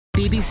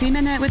BBC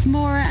Minute with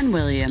Maura and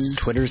William.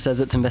 Twitter says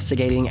it's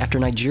investigating after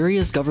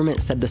Nigeria's government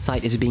said the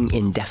site is being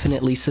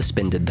indefinitely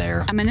suspended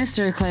there. A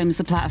minister claims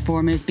the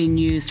platform is being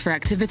used for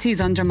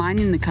activities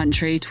undermining the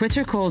country.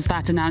 Twitter calls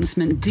that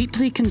announcement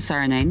deeply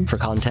concerning. For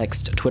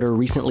context, Twitter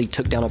recently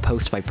took down a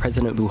post by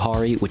President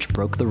Buhari which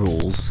broke the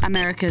rules.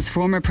 America's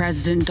former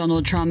president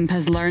Donald Trump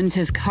has learned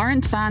his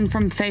current ban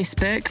from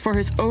Facebook for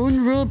his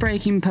own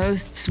rule-breaking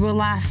posts will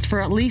last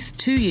for at least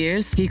 2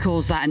 years. He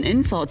calls that an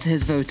insult to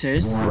his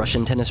voters.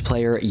 Russian tennis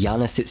player Yana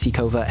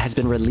Sitsikova has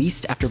been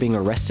released after being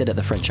arrested at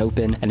the French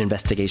Open. An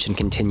investigation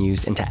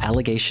continues into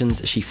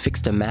allegations she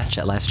fixed a match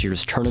at last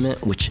year's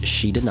tournament, which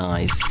she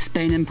denies.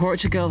 Spain and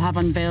Portugal have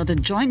unveiled a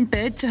joint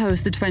bid to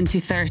host the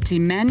 2030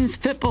 Men's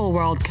Football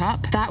World Cup.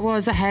 That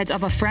was ahead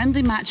of a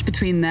friendly match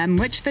between them,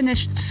 which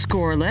finished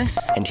scoreless.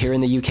 And here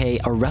in the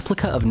UK, a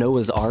replica of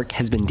Noah's Ark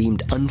has been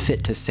deemed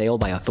unfit to sail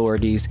by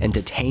authorities and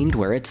detained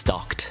where it's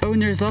docked.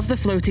 Owners of the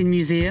floating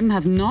museum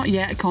have not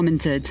yet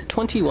commented.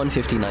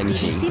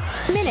 2159G.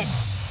 BBC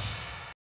Minute.